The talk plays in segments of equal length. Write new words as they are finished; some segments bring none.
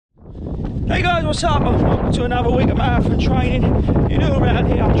Hey guys, what's up? Welcome to another week of marathon training. You know, around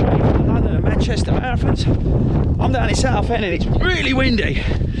here I'm training for the London and Manchester marathons. I'm down in Southend and it's really windy.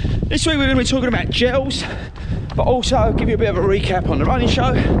 This week we're going to be talking about gels, but also give you a bit of a recap on the running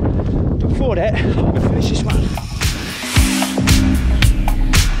show. But before that, I'm going to finish this one.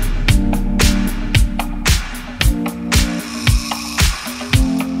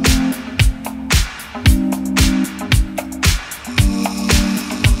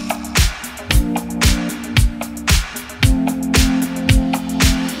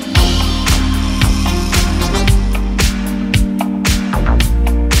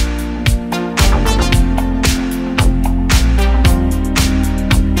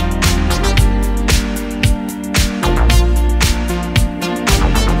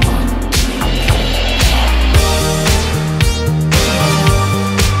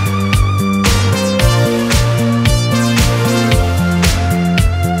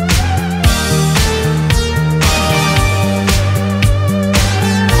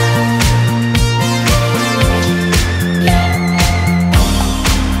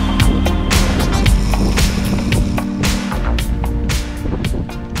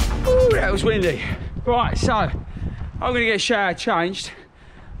 It was windy. Right, so I'm going to get a shower changed.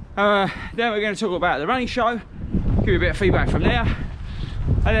 Then we're going to talk about the running show, give you a bit of feedback from there,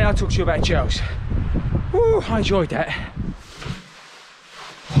 and then I'll talk to you about gels. Woo, I enjoyed that.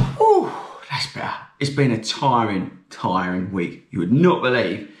 Ooh, that's better. It's been a tiring week. You would not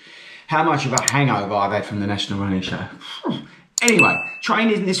believe how much of a hangover I've had from the National Running Show. Anyway,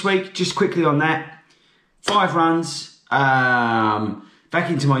 training this week, just quickly on that. 5 runs. Back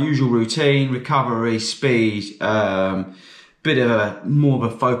into my usual routine, recovery, speed, bit of more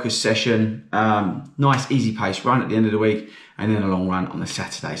of a focus session, nice easy pace run at the end of the week, and then a long run on the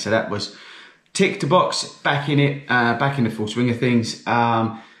Saturday. So that was tick to box, back in it, back in the full swing of things.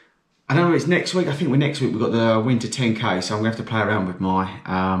 I don't know if it's next week. I think next week we've got the winter 10K, so I'm gonna have to play around with my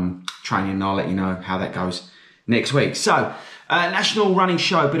training, and I'll let you know how that goes next week. So, National Running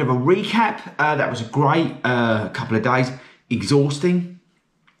Show, a bit of a recap. That was a great couple of days, exhausting.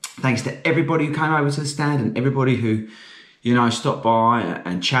 Thanks to everybody who came over to the stand and everybody who, you know, stopped by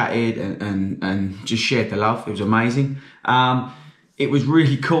and chatted and just shared the love. It was amazing. It was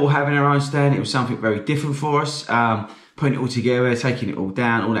really cool having our own stand. It was something very different for us. Putting it all together, taking it all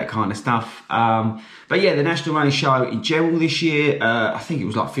down, all that kind of stuff. But yeah, the National Running Show in general this year, I think it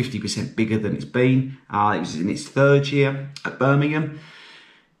was like 50% bigger than it's been. It was in its 3rd year at Birmingham.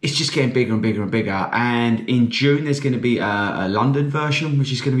 It's just getting bigger and bigger and bigger. And in June, there's going to be a London version,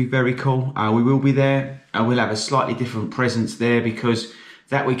 which is going to be very cool. We will be there. We'll have a slightly different presence there because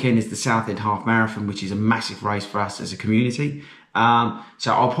that weekend is the Southend Half Marathon, which is a massive race for us as a community.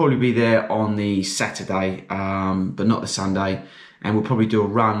 So I'll probably be there on the Saturday, but not the Sunday. And we'll probably do a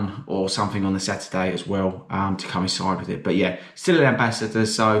run or something on the Saturday as well to coincide with it. But yeah, still an ambassador.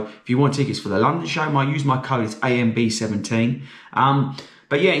 So if you want tickets for the London show, use my code. It's AMB17.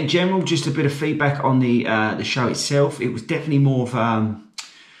 But yeah, in general, just a bit of feedback on the show itself. It was definitely more of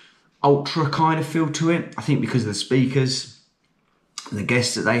ultra kind of feel to it. I think because of the speakers and the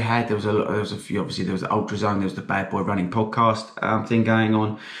guests that they had, there was a few. Obviously, there was the Ultra Zone, there was the Bad Boy Running podcast thing going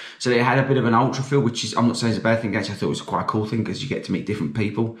on. So they had a bit of an ultra feel, which is, I'm not saying it's a bad thing. Actually, I thought it was quite a cool thing because you get to meet different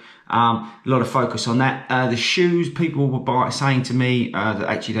people. A lot of focus on that. The shoes, people were saying to me that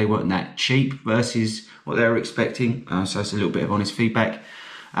actually they weren't that cheap versus what they were expecting. So it's a little bit of honest feedback.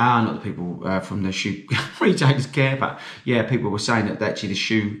 Not that people from the shoe retailers care, but yeah, people were saying that actually the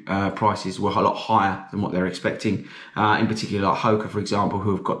shoe prices were a lot higher than what they're expecting. In particular, like Hoka, for example,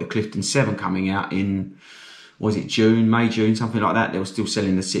 who have got the Clifton 7 coming out in, was it May, June, something like that. They were still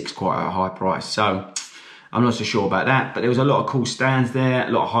selling the 6 quite at a high price. So I'm not so sure about that, but there was a lot of cool stands there,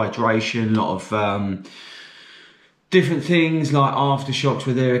 a lot of hydration, a lot of different things like aftershocks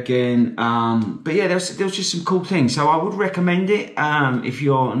were there again. But yeah, there was just some cool things. So I would recommend it. If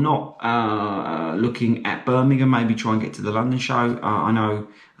you're not looking at Birmingham, maybe try and get to the London show. I know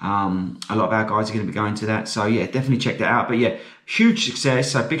a lot of our guys are going to be going to that. So yeah, definitely check that out. But yeah, huge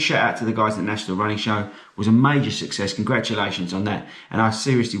success. So big shout out to the guys at the National Running Show. It was a major success. Congratulations on that. And I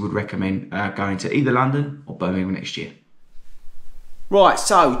seriously would recommend going to either London or Birmingham next year. Right,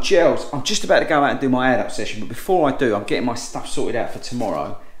 so gels, I'm just about to go out and do my add-up session, but before I do, I'm getting my stuff sorted out for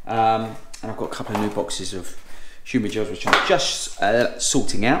tomorrow. And I've got a couple of new boxes of human gels, which I'm just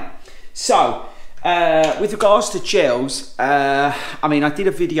sorting out. So, with regards to gels, I mean, I did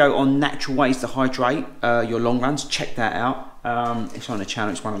a video on natural ways to hydrate your long runs. Check that out. It's on the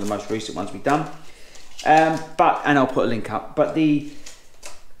channel. It's one of the most recent ones we've done. And I'll put a link up. But the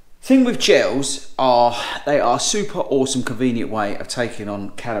Thing with gels are, they are a super awesome, convenient way of taking on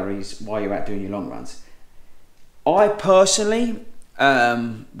calories while you're out doing your long runs. I personally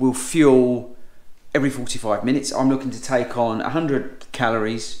will fuel every 45 minutes. I'm looking to take on 100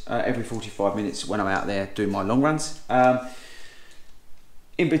 calories every 45 minutes when I'm out there doing my long runs.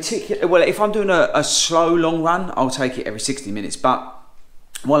 In particular, well, if I'm doing a slow long run, I'll take it every 60 minutes. But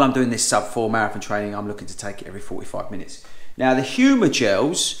while I'm doing this sub 4 marathon training, I'm looking to take it every 45 minutes. Now, the Humour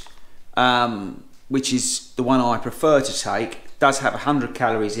gels, which is the one I prefer to take, does have 100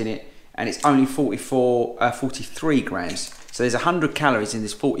 calories in it, and it's only 43 grams. So there's 100 calories in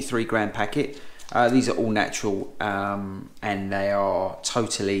this 43 gram packet. These are all natural, and they are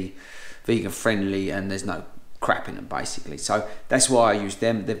totally vegan friendly, and there's no crap in them basically. So that's why I use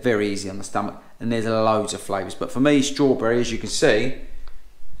them. They're very easy on the stomach, and there's loads of flavors. But for me, strawberry, as you can see,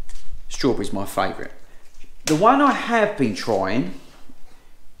 strawberry's my favorite. The one I have been trying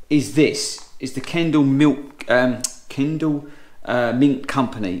is this. Is the Kendall Mint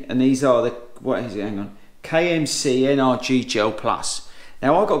Company, and these are the, what is it? Hang on, KMC NRG Gel Plus.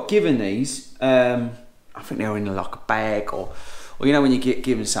 Now I got given these. I think they're in like a bag, or you know when you get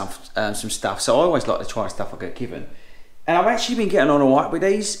given some stuff. So I always like to try stuff I get given, and I've actually been getting on alright with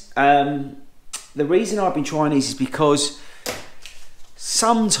these. The reason I've been trying these is because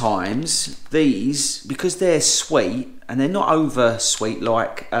sometimes these, because they're sweet and they're not over sweet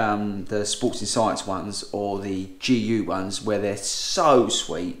like the Sports and Science ones or the GU ones where they're so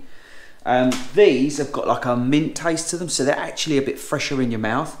sweet, these have got like a mint taste to them, so they're actually a bit fresher in your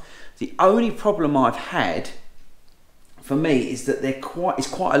mouth. The only problem I've had for me is that it's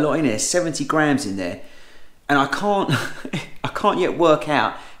quite a lot in there, 70 grams in there, and I can't yet work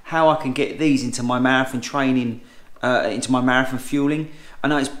out how I can get these into my marathon training, into my marathon fueling. I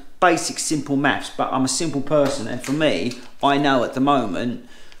know it's basic simple maths, but I'm a simple person, and for me, I know at the moment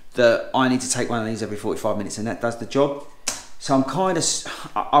that I need to take one of these every 45 minutes, and that does the job. So I'm kind of,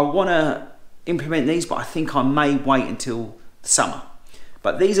 I want to implement these, but I think I may wait until the summer.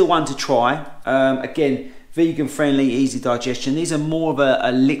 But these are one to try. Again, vegan friendly, easy digestion. These are more of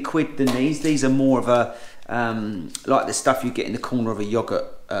a liquid than these. These are more of a, like the stuff you get in the corner of a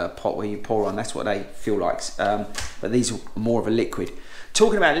yogurt pot where you pour on. That's what they feel like. But these are more of a liquid.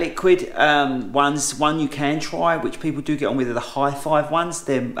 Talking about liquid ones, one you can try, which people do get on with, are the High Five ones.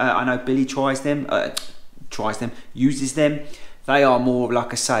 I know Billy tries them, uses them. They are more,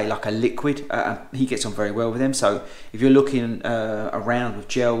 like I say, like a liquid. He gets on very well with them. So if you're looking around with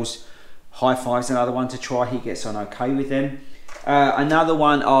gels, High Five's another one to try. He gets on okay with them. Another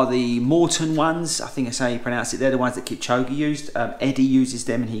one are the Morton ones. I think that's how you pronounce it. They're the ones that Kipchoge used. Eddie uses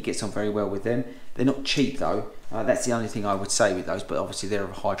them, and he gets on very well with them. They're not cheap though. That's the only thing I would say with those, but obviously they're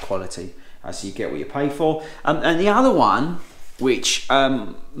of high quality, so you get what you pay for. And the other one, which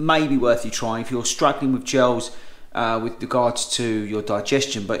may be worth you trying if you're struggling with gels with regards to your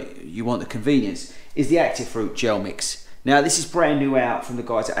digestion, but you want the convenience, is the Active Root Gel Mix. Now this is brand new out from the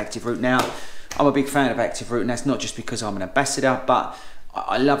guys at Active Root. Now I'm a big fan of Active Root, and that's not just because I'm an ambassador, but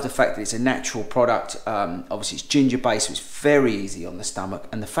I love the fact that it's a natural product. Obviously it's ginger based, so it's very easy on the stomach,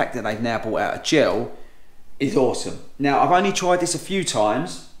 and the fact that they've now brought out a gel is awesome. Now I've only tried this a few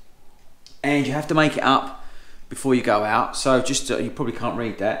times, and you have to make it up before you go out, so just you probably can't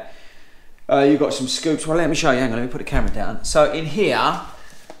read that. You've got some scoops. Well, let me show you. Hang on, let me put the camera down. So in here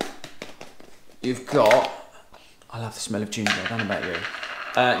you've got, I love the smell of ginger, I don't know about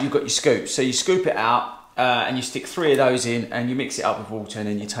you. You've got your scoops, so you scoop it out and you stick 3 of those in, and you mix it up with water, and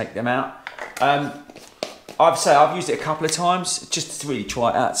then you take them out. I've used it a couple of times just to really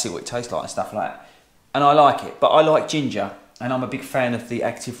try it out, see what it tastes like and stuff like that, and I like it. But I like ginger, and I'm a big fan of the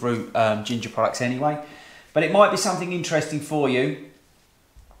Active Root ginger products anyway. But it might be something interesting for you.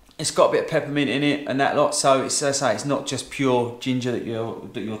 It's got a bit of peppermint in it and that lot, so it's, as I say, it's not just pure ginger that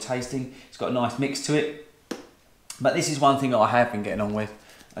you're tasting. It's got a nice mix to it. But this is one thing that I have been getting on with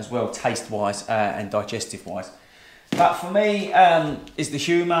as well, taste-wise and digestive-wise. But for me, is the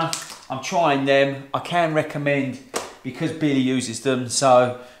Humour. I'm trying them. I can recommend, because Billy uses them,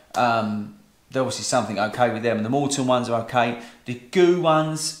 so they're obviously something okay with them. And the Morton ones are okay. The Goo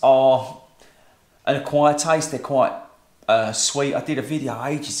ones are an acquired taste. They're quite sweet. I did a video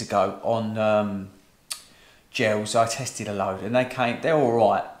ages ago on gels. I tested a load, and they're all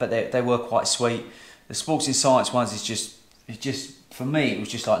right, but they were quite sweet. The Sports and Science ones is just for me, it was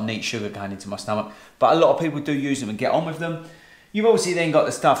just like neat sugar going into my stomach. But a lot of people do use them and get on with them. You've obviously then got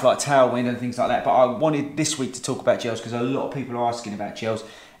the stuff like Tailwind and things like that. But I wanted this week to talk about gels because a lot of people are asking about gels,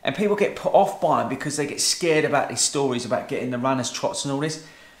 and people get put off by them because they get scared about these stories about getting the runners' trots and all this.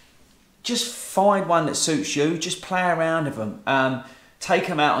 Just find one that suits you. Just play around with them. take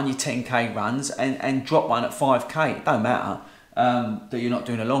them out on your 10k runs and drop one at 5k. It don't matter that you're not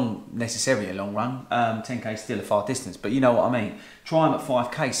doing necessarily a long run. 10k is still a far distance, but you know what I mean. Try them at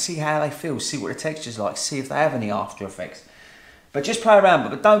 5k, see how they feel, see what the texture's like, see if they have any after effects. But just play around,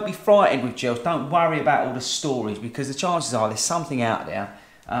 but don't be frightened with gels. Don't worry about all the stories, because the chances are there's something out there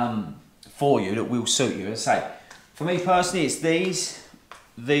for you that will suit you. As I say, for me personally, it's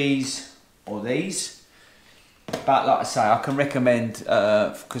these, or these. But like I say, I can recommend,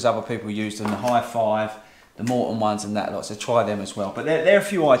 because other people use them, the High Five, the Morton ones and that lot, so try them as well. But there are a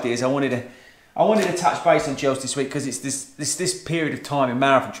few ideas. I wanted to touch base on gels this week, because it's this period of time in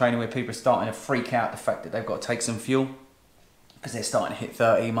marathon training where people are starting to freak out the fact that they've got to take some fuel, because they're starting to hit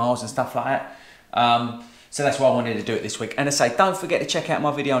 30 miles and stuff like that. So that's why I wanted to do it this week. And I say, don't forget to check out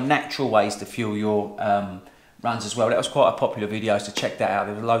my video on natural ways to fuel your runs as well. That was quite a popular video, so check that out.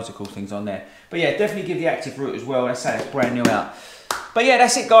 There were loads of cool things on there. But yeah, definitely give the active route as well. I say it's brand new out. But yeah,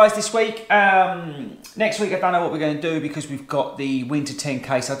 that's it guys this week. Next week I don't know what we're going to do, because we've got the winter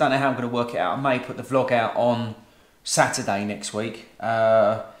 10k, so I don't know how I'm going to work it out. I may put the vlog out on Saturday next week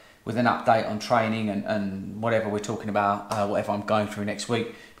with an update on training and whatever we're talking about, whatever I'm going through next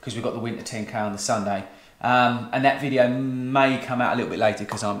week, because we've got the winter 10k on the Sunday. And that video may come out a little bit later,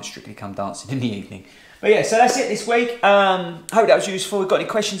 because I'm at Strictly Come Dancing in the evening. But yeah, so that's it this week. Hope that was useful. If you've got any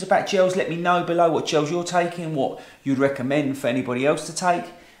questions about gels, let me know below what gels you're taking, what you'd recommend for anybody else to take.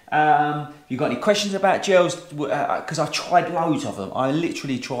 If you've got any questions about gels, because I've tried loads of them. I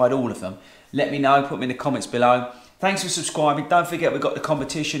literally tried all of them. Let me know, put them in the comments below. Thanks for subscribing. Don't forget, we've got the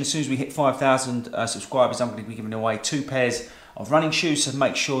competition. As soon as we hit 5,000 subscribers, I'm going to be giving away 2 pairs of running shoes. So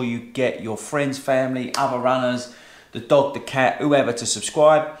make sure you get your friends, family, other runners, the dog, the cat, whoever to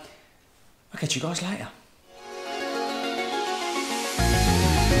subscribe. I'll catch you guys later.